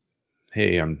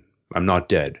hey, I'm not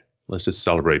dead. Let's just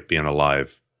celebrate being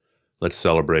alive. Let's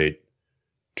celebrate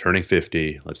turning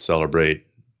 50. Let's celebrate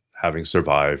having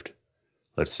survived.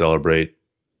 Let's celebrate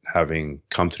having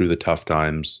come through the tough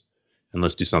times. And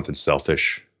let's do something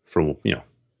selfish for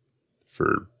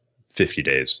 50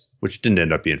 days, which didn't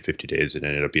end up being 50 days. It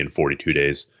ended up being 42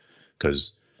 days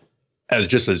because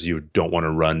as you don't want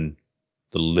to run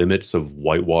the limits of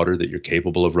whitewater that you're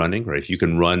capable of running, right? If you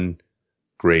can run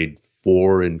grade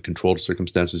 4 in controlled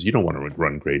circumstances, you don't want to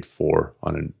run grade 4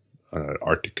 on an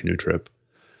Arctic canoe trip.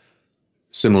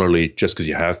 Similarly, just because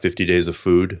you have 50 days of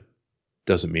food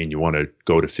doesn't mean you want to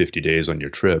go to 50 days on your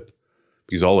trip,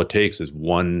 because all it takes is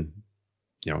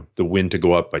the wind to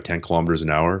go up by 10 kilometers an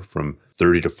hour from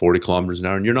 30 to 40 kilometers an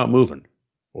hour, and you're not moving.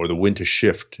 Or the wind to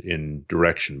shift in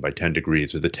direction by 10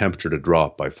 degrees, or the temperature to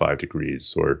drop by 5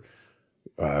 degrees, or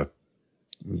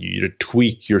you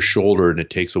tweak your shoulder and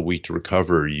it takes a week to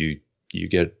recover. You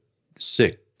get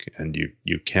sick and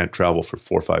you can't travel for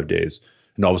 4 or 5 days.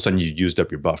 And all of a sudden you used up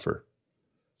your buffer.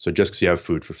 So just because you have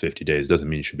food for 50 days doesn't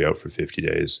mean you should be out for 50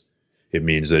 days. It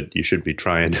means that you should be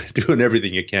doing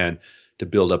everything you can to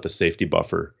build up a safety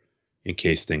buffer in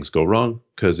case things go wrong.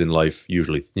 Because in life,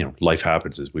 usually, life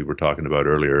happens, as we were talking about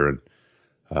earlier,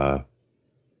 and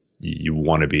you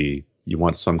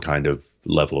want some kind of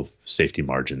level of safety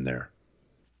margin there.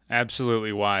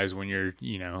 absolutely wise when you're,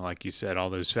 like you said, all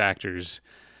those factors.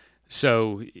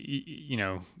 So,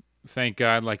 thank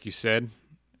God, like you said,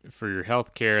 for your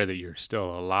health care, that you're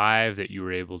still alive, that you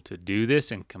were able to do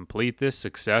this and complete this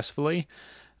successfully.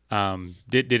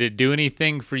 Did it do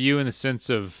anything for you in the sense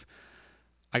of,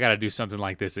 I got to do something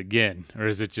like this again? Or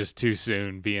is it just too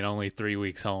soon, being only 3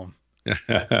 weeks home?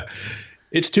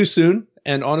 It's too soon.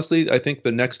 And honestly, I think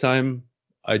the next time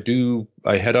I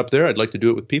head up there, I'd like to do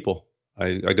it with people.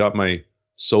 I got my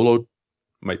solo,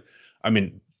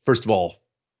 first of all,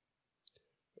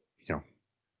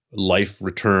 life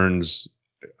returns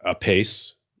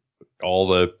apace. All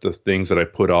the things that I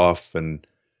put off, and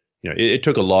it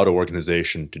took a lot of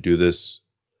organization to do this.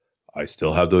 I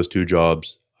still have those 2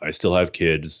 jobs. I still have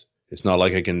kids. It's not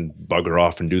like I can bugger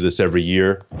off and do this every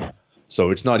year.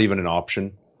 So it's not even an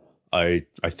option. I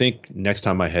think next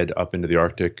time I head up into the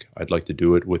Arctic, I'd like to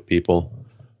do it with people.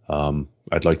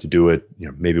 I'd like to do it,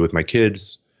 maybe with my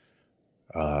kids.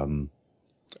 I'm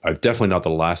definitely not the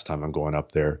last time I'm going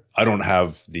up there. I don't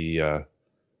have the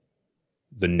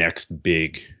next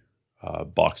big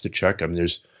box to check.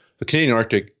 The Canadian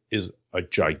Arctic is a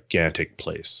gigantic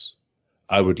place.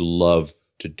 I would love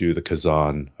to do the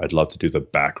Kazan. I'd love to do the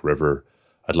Back River.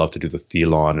 I'd love to do the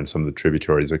Thelon and some of the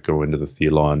tributaries that go into the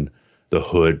Thelon, the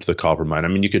Hood, the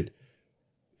Coppermine. You could,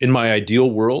 in my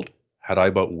ideal world, had I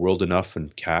about world enough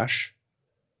and cash,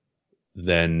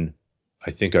 then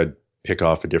I think I'd pick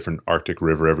off a different Arctic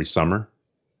river every summer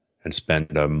and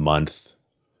spend a month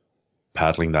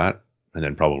paddling that, and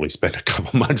then probably spend a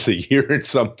couple months a year in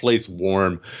some place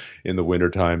warm in the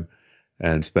wintertime,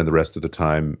 and spend the rest of the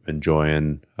time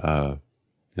enjoying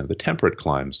the temperate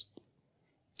climes.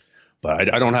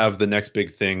 But I don't have the next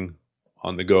big thing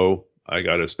on the go. I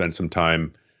got to spend some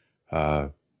time.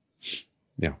 Let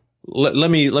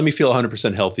me feel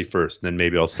 100% healthy first, and then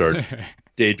maybe I'll start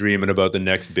daydreaming about the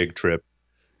next big trip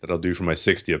that I'll do for my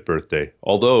 60th birthday.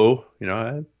 Although,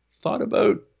 I thought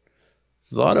about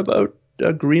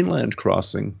a Greenland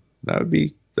crossing. That'd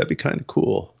be kind of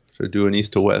cool to do an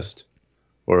east to west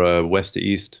or a west to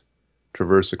east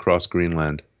traverse across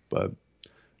Greenland. But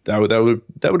that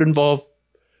would involve,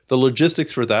 the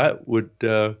logistics for that would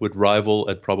rival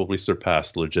and probably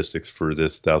surpass the logistics for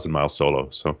this 1,000-mile solo.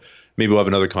 So maybe we'll have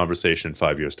another conversation in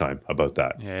 5 years' time about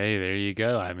that. Hey, there you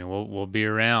go. We'll be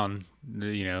around.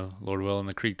 Lord willing,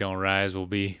 the creek don't rise. We'll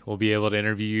be able to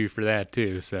interview you for that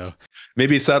too. So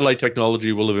maybe satellite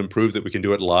technology will have improved that we can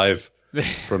do it live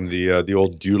from the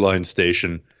old Dewline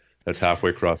station that's halfway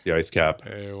across the ice cap.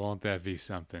 Won't that be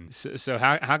something? So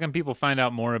how can people find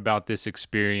out more about this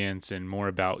experience and more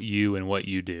about you and what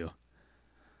you do?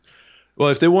 Well,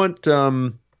 if they want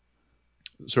sort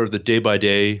of the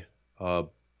day-by-day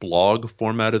blog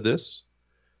format of this,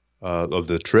 of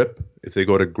the trip, if they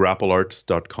go to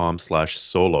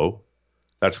grapplearts.com/solo,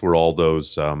 that's where all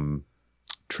those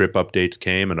trip updates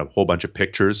came and a whole bunch of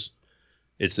pictures.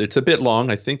 It's a bit long.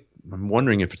 I'm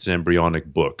wondering if it's an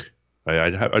embryonic book.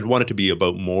 I'd want it to be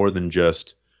about more than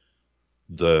just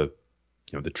the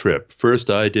trip. First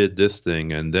I did this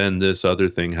thing, and then this other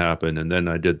thing happened, and then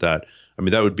I did that.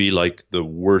 That would be like the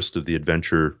worst of the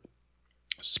adventure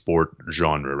sport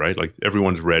genre, right? Like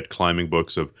everyone's read climbing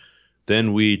books of,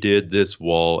 then we did this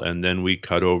wall, and then we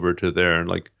cut over to there, and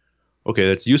like, okay,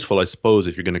 that's useful, I suppose,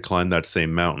 if you're going to climb that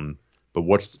same mountain, but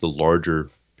what's the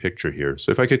larger picture here?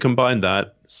 So if I could combine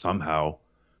that somehow,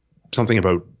 something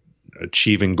about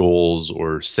achieving goals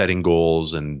or setting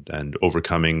goals and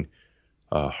overcoming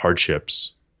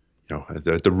hardships,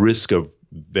 at the risk of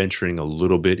venturing a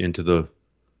little bit into the,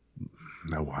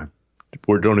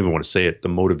 we don't even want to say it, the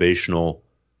motivational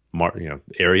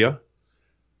area,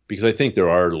 because I think there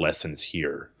are lessons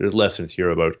here. There's lessons here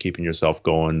about keeping yourself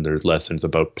going. There's lessons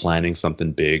about planning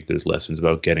something big. There's lessons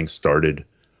about getting started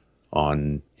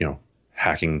on,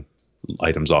 hacking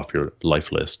items off your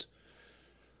life list.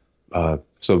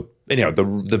 So anyhow,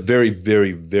 the very,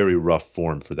 very, very rough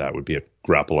form for that would be at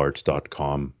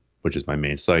grapplearts.com, which is my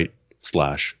main site,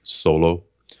 /solo.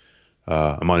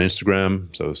 I'm on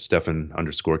Instagram, so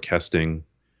Stefan_Kesting.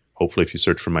 Hopefully if you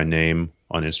search for my name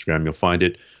on Instagram, you'll find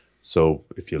it. So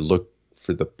if you look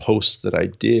for the posts that I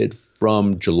did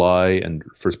from July and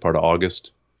first part of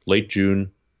August, late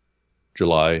June,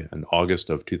 July, and August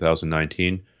of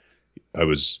 2019, I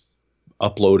was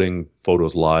uploading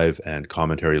photos live and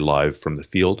commentary live from the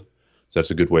field. So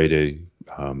that's a good way to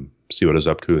see what I was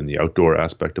up to in the outdoor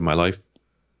aspect of my life.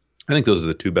 I think those are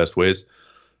the 2 best ways.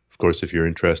 Of course, if you're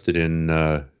interested in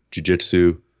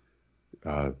jiu-jitsu,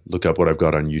 look up what I've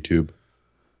got on YouTube.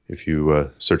 If you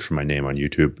search for my name on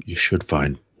YouTube, you should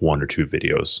find 1 or 2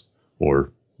 videos, or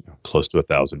close to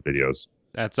 1,000 videos.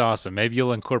 That's awesome. Maybe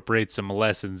you'll incorporate some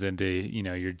lessons into,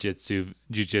 your jujitsu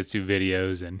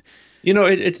videos and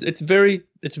it's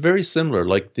very similar.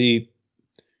 Like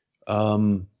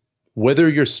whether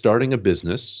you're starting a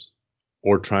business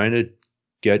or trying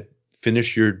to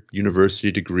finish your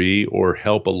university degree or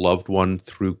help a loved one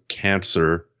through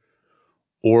cancer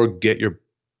or get your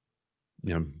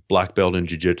black belt in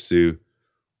jiu-jitsu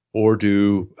or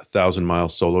do a 1,000-mile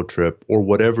solo trip or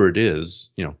whatever it is,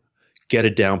 get a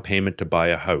down payment to buy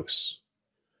a house.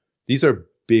 These are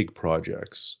big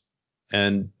projects.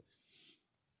 And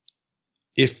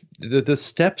if the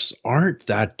steps aren't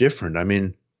that different, I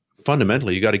mean,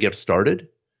 fundamentally, you got to get started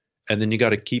and then you got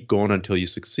to keep going until you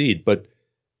succeed. But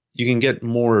you can get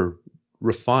more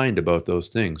refined about those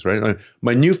things, right?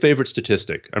 My new favorite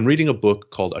statistic, I'm reading a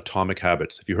book called Atomic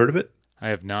Habits. Have you heard of it? I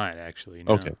have not, actually.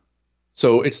 No. Okay.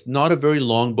 So it's not a very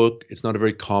long book. It's not a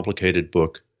very complicated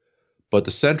book. But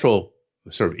the central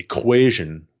sort of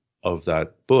equation of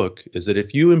that book is that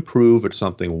if you improve at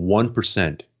something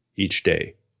 1% each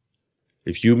day,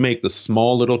 if you make the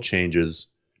small little changes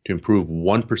to improve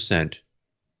 1%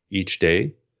 each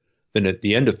day, then at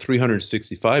the end of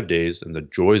 365 days and the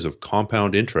joys of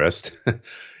compound interest,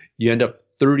 you end up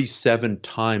 37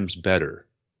 times better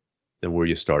than where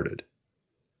you started.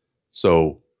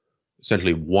 So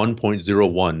essentially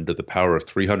 1.01 to the power of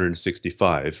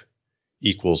 365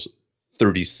 equals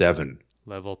 37.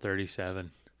 Level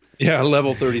 37. Yeah,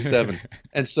 level 37.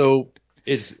 And so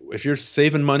if you're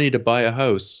saving money to buy a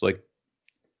house, like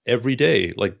every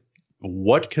day, like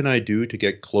what can I do to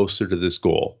get closer to this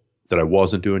goal that I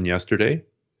wasn't doing yesterday?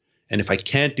 And if I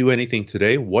can't do anything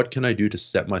today, what can I do to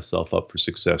set myself up for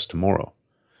success tomorrow?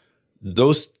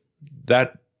 If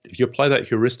you apply that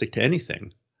heuristic to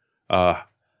anything,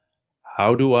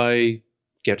 how do I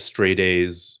get straight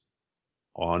A's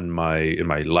in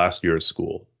my last year of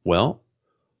school? Well,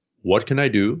 what can I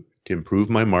do to improve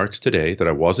my marks today that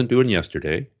I wasn't doing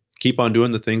yesterday? Keep on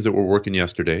doing the things that were working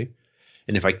yesterday.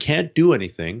 And if I can't do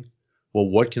anything, well,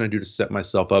 what can I do to set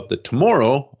myself up that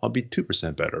tomorrow I'll be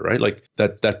 2% better, right? Like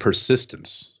that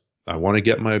persistence. I want to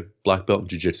get my black belt in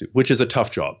jiu-jitsu, which is a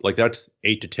tough job. Like that's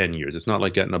 8 to 10 years. It's not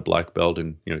like getting a black belt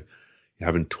and,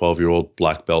 having 12-year-old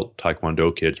black belt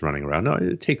Taekwondo kids running around. No,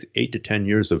 it takes 8 to 10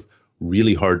 years of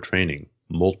really hard training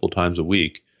multiple times a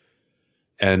week.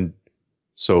 And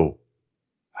so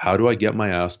how do I get my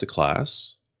ass to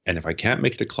class? And if I can't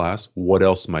make it to class, what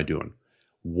else am I doing?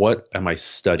 What am I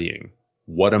studying?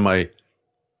 What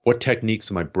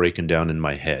techniques am I breaking down in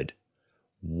my head?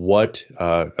 What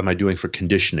am I doing for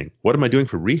conditioning? What am I doing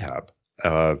for rehab?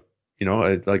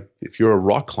 Like if you're a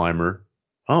rock climber,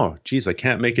 oh, geez, I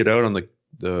can't make it out on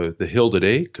the hill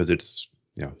today because it's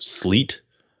sleet.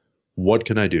 What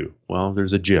can I do? Well,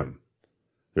 there's a gym.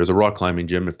 There's a rock climbing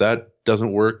gym. If that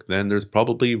doesn't work, then there's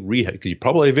probably rehab because you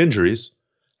probably have injuries.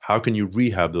 How can you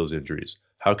rehab those injuries?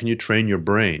 How can you train your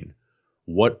brain?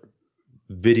 What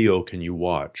video can you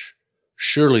watch?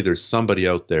 Surely there's somebody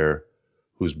out there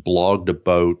who's blogged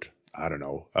about, I don't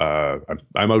know,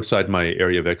 I'm outside my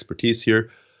area of expertise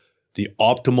here, the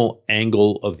optimal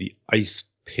angle of the ice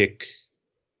pick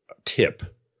tip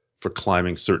for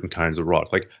climbing certain kinds of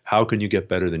rock. Like, how can you get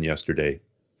better than yesterday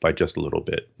by just a little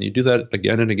bit? And you do that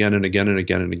again and again and again and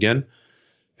again and again,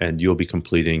 and you'll be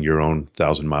completing your own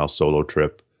 1,000-mile solo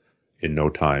trip in no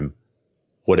time,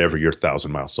 whatever your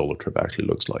 1,000-mile solo trip actually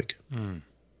looks like.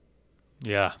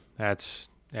 Yeah,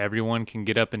 everyone can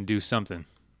get up and do something,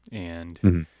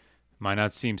 and might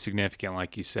not seem significant,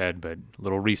 like you said, but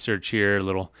little research here,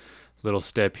 little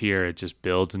step here, it just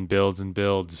builds and builds and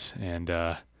builds. And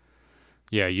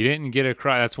yeah, you didn't get a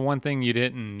cry. That's one thing you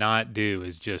didn't not do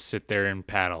is just sit there and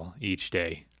paddle each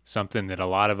day. Something that a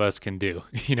lot of us can do.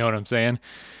 You know what I'm saying?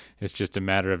 It's just a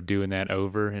matter of doing that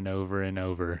over and over and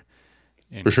over,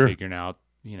 and for sure, figuring out,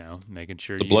 making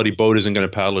sure the bloody boat isn't going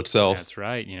to paddle itself. That's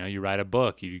right. You write a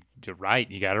book. You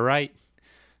got to write.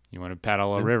 You want to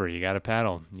paddle a river, you got to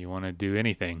paddle. You want to do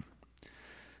anything,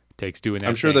 it takes doing that.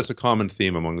 I'm sure that's a common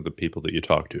theme among the people that you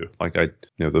talk to. Like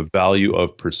the value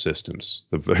of persistence.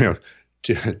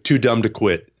 Too dumb to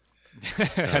quit.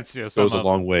 That's goes a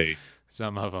long way.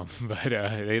 Some of them, but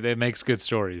they makes good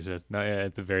stories at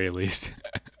the very least.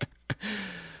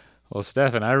 Well,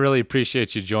 Stefan, I really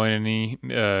appreciate you joining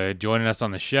us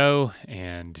on the show.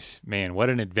 And man, what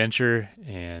an adventure!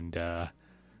 And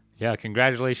yeah,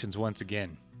 congratulations once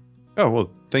again. Oh, well,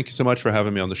 thank you so much for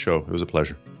having me on the show. It was a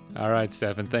pleasure. All right,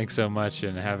 Stefan, thanks so much,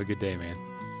 and have a good day, man.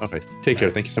 Okay, take care.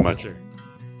 Thank you so much. Yes, sir.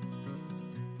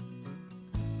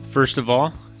 First of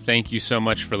all, thank you so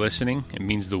much for listening. It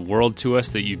means the world to us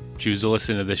that you choose to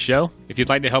listen to this show. If you'd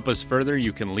like to help us further,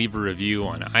 you can leave a review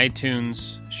on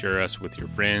iTunes, share us with your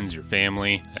friends, your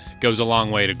family. It goes a long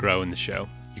way to grow in the show.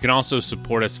 You can also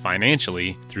support us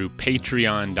financially through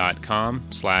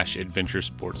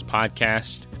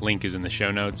patreon.com/adventuresportspodcast. Link is in the show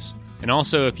notes. And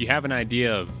also, if you have an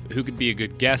idea of who could be a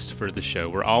good guest for the show,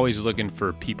 we're always looking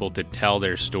for people to tell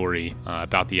their story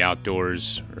about the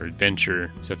outdoors or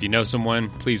adventure. So if you know someone,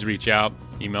 please reach out.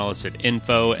 Email us at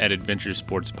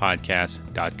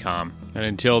info@adventuresportspodcast.com. And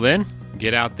until then,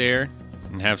 get out there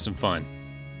and have some fun.